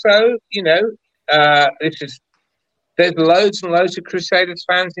 and also, there's loads and loads of Crusaders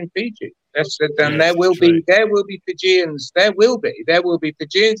fans in Fiji. There will be Fijians. There will be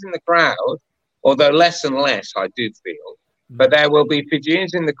Fijians in the crowd, although less and less, I do feel. But there will be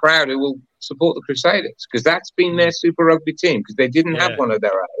Fijians in the crowd who will support the Crusaders because that's been their Super Rugby team because they didn't have one of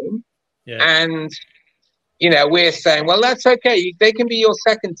their own. Yeah. And we're saying, well, that's okay. They can be your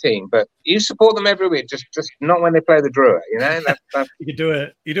second team, but you support them every week. Just not when they play the Drua. That's You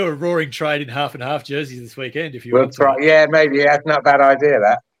do a roaring trade in half and half jerseys this weekend if you we'll want try. to. Yeah, maybe that's not a bad idea.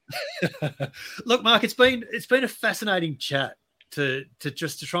 That. Look, Mark, it's been a fascinating chat to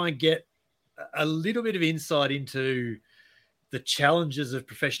try and get a little bit of insight into the challenges of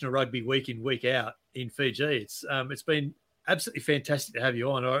professional rugby week in, week out in Fiji. It's been absolutely fantastic to have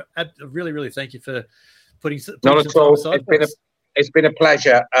you on. I really, really thank you for putting Not some at time all. aside. It's been a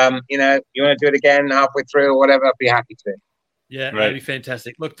pleasure. You want to do it again halfway through or whatever, I'd be happy to. Yeah, that'd be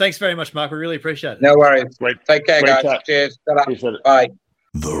fantastic. Look, thanks very much, Mark. We really appreciate it. No worries. Great. Take care, Great guys. chat. Cheers. Appreciate it. Bye.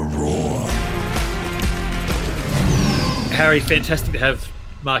 The Roar. Harry, fantastic to have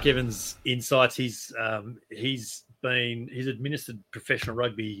Mark Evans' insights. He's administered professional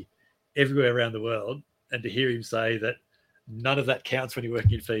rugby everywhere around the world, and to hear him say that none of that counts when you're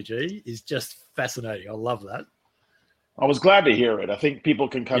working in Fiji is just fascinating. I love that. I was glad to hear it. I think people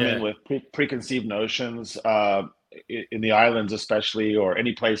can come in with preconceived notions in the islands, especially, or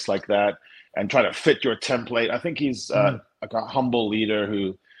any place like that, and try to fit your template. I think he's like a humble leader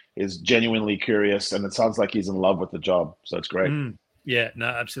who is genuinely curious, and it sounds like he's in love with the job. So it's great. Yeah, no,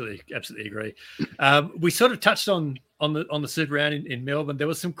 absolutely agree. We sort of touched on the Super Round in Melbourne. There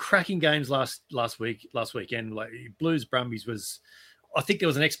was some cracking games last weekend. Like Blues Brumbies was, I think there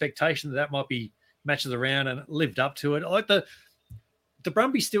was an expectation that might be match of the round, and it lived up to it. Like the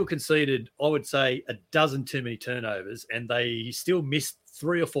Brumbies still conceded, I would say, a dozen too many turnovers, and they still missed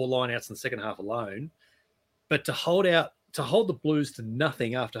 3 or 4 lineouts in the second half alone. But to hold the Blues to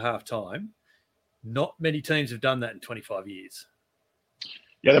nothing after half time, not many teams have done that in 25 years.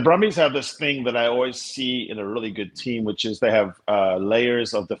 Yeah, the Brumbies have this thing that I always see in a really good team, which is they have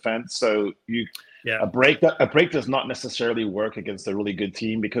layers of defense. So a break does not necessarily work against a really good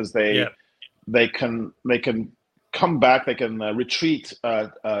team because they can come back, they can retreat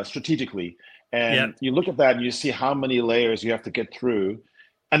strategically, and you look at that and you see how many layers you have to get through,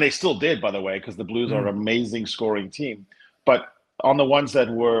 and they still did, by the way, because the Blues are an amazing scoring team. But on the ones that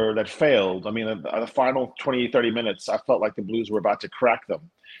failed, I mean, the final 20, 30 minutes, I felt like the Blues were about to crack them,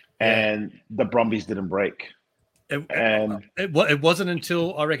 and the Brumbies didn't break. It wasn't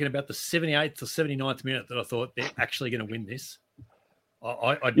until, I reckon, about the 78th or 79th minute that I thought they're actually going to win this.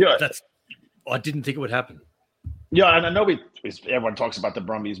 I didn't think it would happen. Yeah, and I know everyone talks about the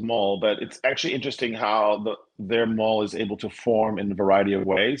Brumbies maul, but it's actually interesting how their maul is able to form in a variety of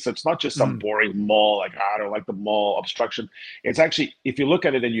ways. So it's not just some boring maul, like, I don't like the maul obstruction. It's actually, if you look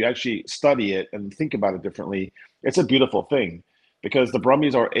at it and you actually study it and think about it differently, it's a beautiful thing because the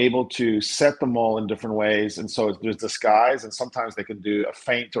Brumbies are able to set the maul in different ways. And so there's disguise, and sometimes they can do a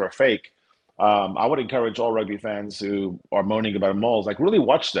feint or a fake. I would encourage all rugby fans who are moaning about mauls, like, really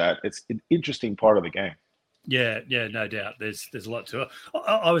watch that. It's an interesting part of the game. Yeah, no doubt. There's a lot to it.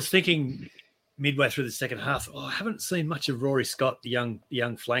 I was thinking midway through the second half, I haven't seen much of Rory Scott, the young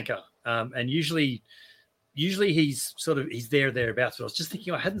flanker, and usually he's thereabouts. But I was just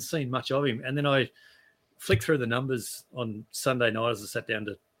thinking I hadn't seen much of him, and then I flicked through the numbers on Sunday night as I sat down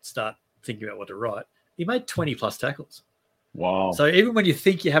to start thinking about what to write. He made 20 plus tackles. Wow! So even when you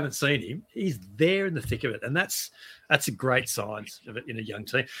think you haven't seen him, he's there in the thick of it, and that's a great sign of it in a young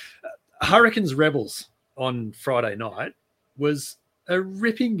team. Hurricanes Rebels on Friday night was a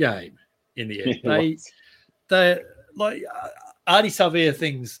ripping game in the end. They like Artie Savia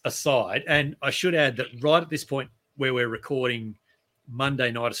things aside, and I should add that right at this point where we're recording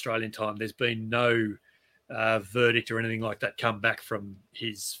Monday night Australian time, there's been no verdict or anything like that come back from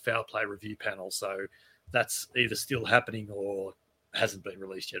his foul play review panel. So that's either still happening or hasn't been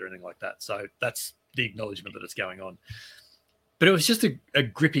released yet or anything like that. So that's the acknowledgement that it's going on. But it was just a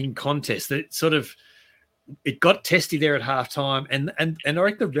gripping contest that sort of, it got testy there at halftime, and I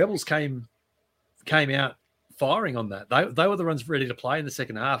reckon the Rebels came out firing on that. They were the ones ready to play in the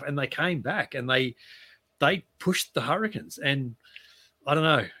second half, and they came back and they pushed the Hurricanes. And I don't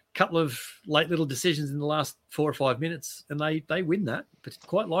know, a couple of late little decisions in the last 4 or 5 minutes, and they win that, but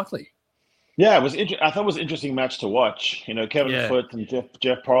quite likely. Yeah, it was. I thought it was an interesting match to watch. You know, Kevin Foote and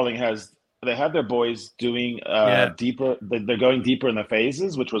Jeff Parling they had their boys doing deeper. They're going deeper in the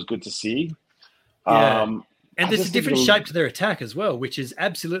phases, which was good to see. And there's a different shape to their attack as well, which is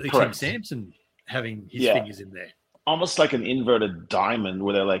absolutely Tim Sampson having his fingers in there. Almost like an inverted diamond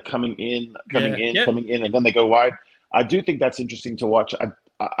where they're like coming in, and then they go wide. I do think that's interesting to watch.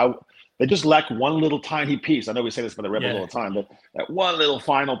 They just lack one little tiny piece. I know we say this for the Rebels all the time, but that one little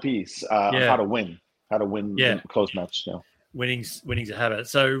final piece of how to win a close match. Yeah. Winning's a habit.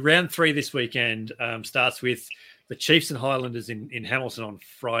 So round 3 this weekend starts with the Chiefs and Highlanders in Hamilton on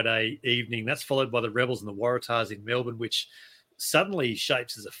Friday evening. That's followed by the Rebels and the Waratahs in Melbourne, which suddenly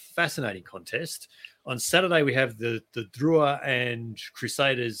shapes as a fascinating contest. On Saturday, we have the Drua and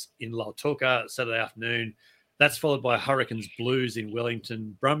Crusaders in Lautoka Saturday afternoon. That's followed by Hurricanes Blues in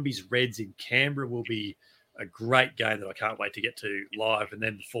Wellington. Brumbies Reds in Canberra will be a great game that I can't wait to get to live. And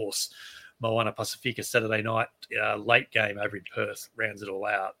then the Force Moana Pacifica Saturday night late game over in Perth rounds it all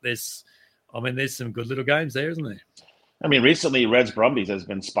out. There's some good little games there, isn't there? I mean, recently Reds Brumbies has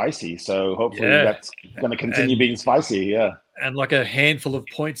been spicy, so hopefully that's going to continue being spicy. Yeah, and like a handful of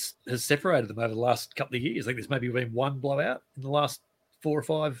points has separated them over the last couple of years. I think there's maybe been one blowout in the last 4 or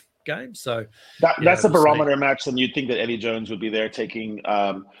 5 games. So that's a barometer match, and you'd think that Eddie Jones would be there taking,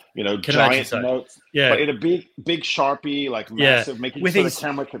 giant notes. Yeah, but in a big Sharpie, like massive, making sure the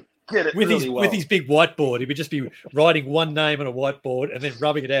camera could get it with his big whiteboard. He would just be writing one name on a whiteboard and then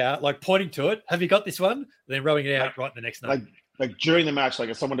rubbing it out, like pointing to it. Have you got this one? And then rubbing it out, right the next name. Like during the match, like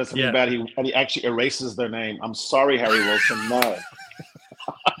if someone does something bad, he actually erases their name. I'm sorry, Harry Wilson. No.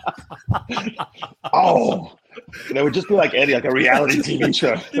 Oh, it would just be like Eddie, like a reality TV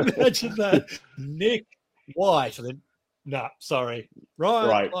show. Imagine that. Nick White. And then, sorry.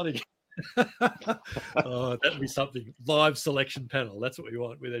 Right. Oh, that would be something. Live selection panel. That's what we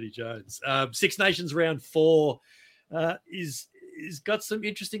want with Eddie Jones. Six Nations round 4 is got some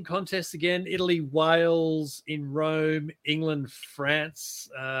interesting contests again. Italy, Wales in Rome, England, France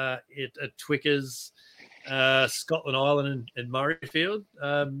at Twickers, Scotland, Ireland, and Murrayfield.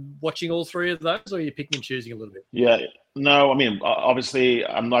 Watching all 3 of those, or are you picking and choosing a little bit? Yeah. No, I mean, obviously,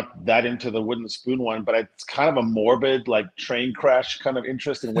 I'm not that into the wooden spoon one, but it's kind of a morbid, like train crash kind of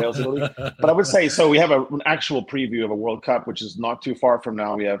interest in Wales, Italy. But I would say, so we have an actual preview of a World Cup, which is not too far from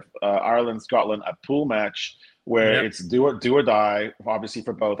now. We have Ireland, Scotland, a pool match where it's do or die, obviously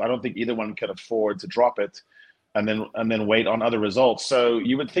for both. I don't think either one can afford to drop it and then wait on other results. So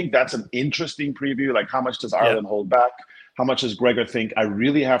you would think that's an interesting preview. Like, how much does Ireland hold back? How much does Gregor think, I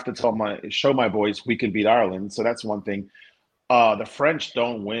really have to show my boys we can beat Ireland? So that's one thing. The French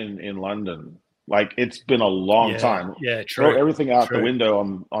don't win in London. Like, it's been a long time. Yeah, true. Throw everything out the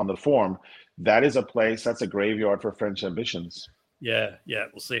window on the form. That is a place, that's a graveyard for French ambitions. Yeah.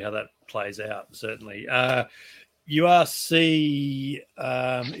 We'll see how that plays out, certainly. URC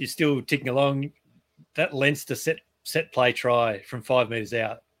is still ticking along. That Leinster set play try from 5 metres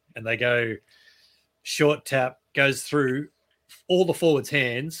out, and they go short tap, goes through all the forwards'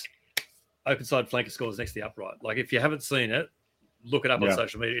 hands, open side flanker scores next to the upright. Like, if you haven't seen it, look it up on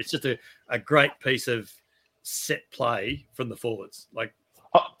social media. It's just a great piece of set play from the forwards. Like,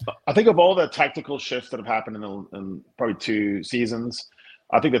 I think of all the tactical shifts that have happened in probably 2 seasons,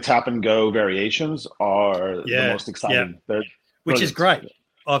 I think the tap and go variations are the most exciting. Which is great.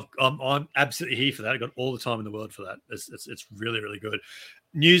 I'm absolutely here for that. I've got all the time in the world for that. It's really, really good.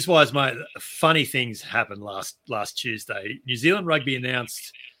 News-wise, mate, funny things happened last Tuesday. New Zealand Rugby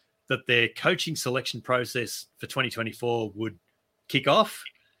announced that their coaching selection process for 2024 would kick off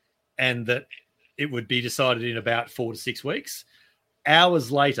and that it would be decided in about 4 to 6 weeks.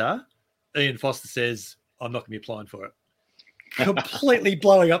 Hours later, Ian Foster says, I'm not going to be applying for it. Completely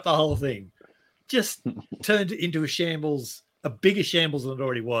blowing up the whole thing. Just turned it into a bigger shambles than it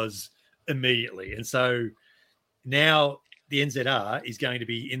already was immediately. And so now the NZR is going to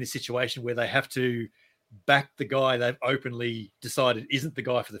be in this situation where they have to back the guy they've openly decided isn't the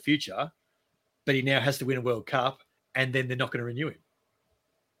guy for the future, but he now has to win a World Cup, and then they're not going to renew him.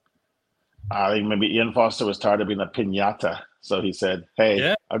 I think maybe Ian Foster was tired of being a piñata. So he said,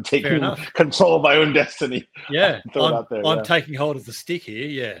 hey, I'm taking control of my own destiny. Yeah, I'm taking hold of the stick here.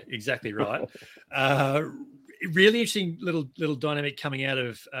 Yeah, exactly right. Really interesting little dynamic coming out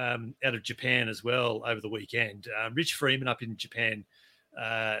of Japan as well over the weekend. Rich Freeman up in Japan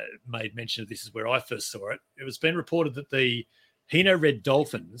made mention of this, is where I first saw it. It was been reported that the Hino Red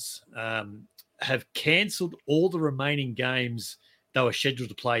Dolphins have cancelled all the remaining games they were scheduled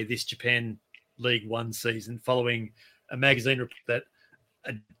to play this Japan League One season, following a magazine report that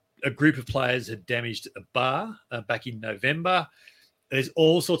a group of players had damaged a bar back in November. There's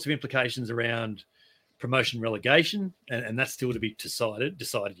all sorts of implications around promotion relegation, and that's still to be decided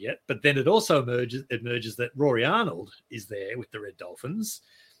yet. But then it also emerges that Rory Arnold is there with the Red Dolphins,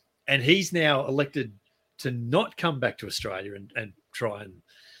 and he's now elected to not come back to Australia and try and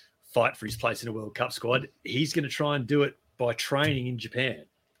fight for his place in a World Cup squad. He's going to try and do it by training in Japan.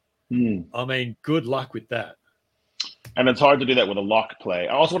 I mean, good luck with that. And it's hard to do that with a lock play.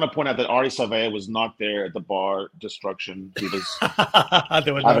 I also want to point out that Ari Savea was not there at the bar destruction. He was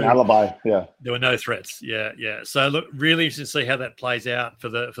there were have an alibi. Yeah, there were no threats. Yeah. So look, really interesting to see how that plays out for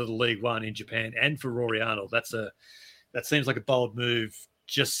the League One in Japan and for Rory Arnold. That seems like a bold move,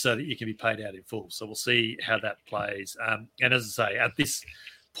 just so that you can be paid out in full. So we'll see how that plays. And as I say, at this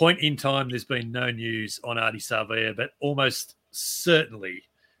point in time, there's been no news on Artie Savea, but almost certainly,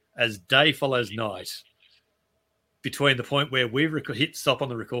 as day follows night, between the point where we hit stop on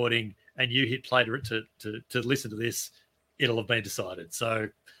the recording and you hit play to listen to this, it'll have been decided. So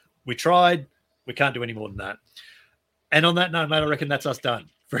we tried. We can't do any more than that. And on that note, mate, I reckon that's us done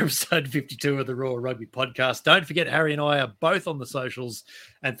for episode 52 of the Raw Rugby podcast. Don't forget, Harry and I are both on the socials.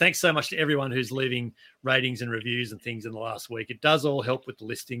 And thanks so much to everyone who's leaving ratings and reviews and things in the last week. It does all help with the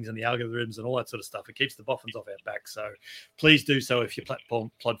listings and the algorithms and all that sort of stuff. It keeps the boffins off our back. So please do so if your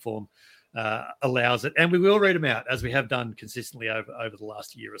platform allows it, and we will read them out as we have done consistently over the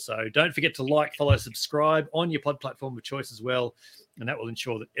last year or so. Don't forget to like, follow, subscribe on your pod platform of choice as well, and that will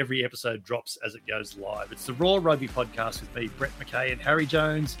ensure that every episode drops as it goes live. It's the Raw Rugby podcast with me, Brett McKay, and Harry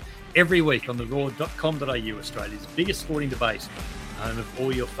Jones, every week on the raw.com.au, Australia's biggest sporting debate, home of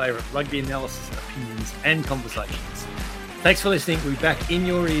all your favourite rugby analysis, opinions and conversations. Thanks for listening. We'll be back in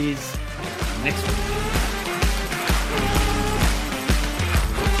your ears next week.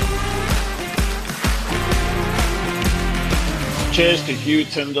 Cheers to Hugh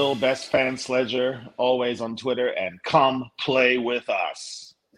Tyndall, best fan sledger, always on Twitter, and come play with us.